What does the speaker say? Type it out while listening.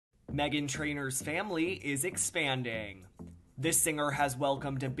Meghan Trainor's family is expanding. The singer has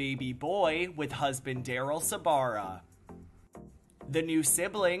welcomed a baby boy with husband Daryl Sabara. The new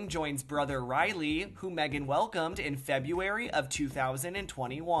sibling joins brother Riley, who Meghan welcomed in February of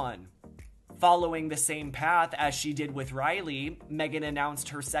 2021. Following the same path as she did with Riley, Meghan announced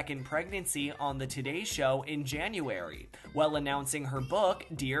her second pregnancy on the Today Show in January, while announcing her book,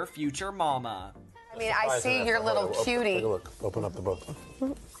 Dear Future Mama. I mean, I see your little cutie. Take a look. Open up the book.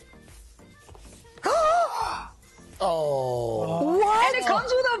 Oh. What? And it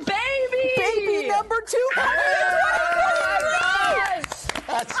comes with a baby! Baby number 2 coming in 2023!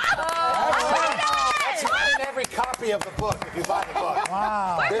 That's not in every copy of the book if you buy the book.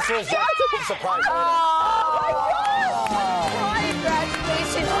 Wow. This was a surprise. Oh, my God!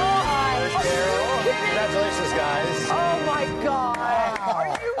 Congratulations, guys! Congratulations, guys. Oh, my God!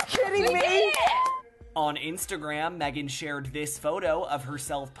 Are you kidding me? On Instagram, Meghan shared this photo of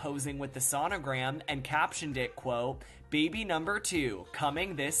herself posing with the sonogram and captioned it, quote, "Baby number 2,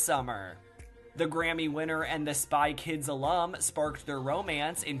 coming this summer." The Grammy winner and the Spy Kids alum sparked their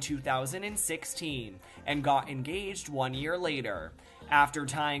romance in 2016 and got engaged 1 year later. After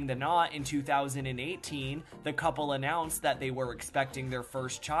tying the knot in 2018, the couple announced that they were expecting their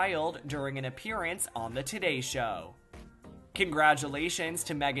first child during an appearance on The Today Show. Congratulations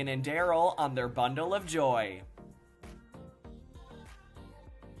to Meghan and Daryl on their bundle of joy.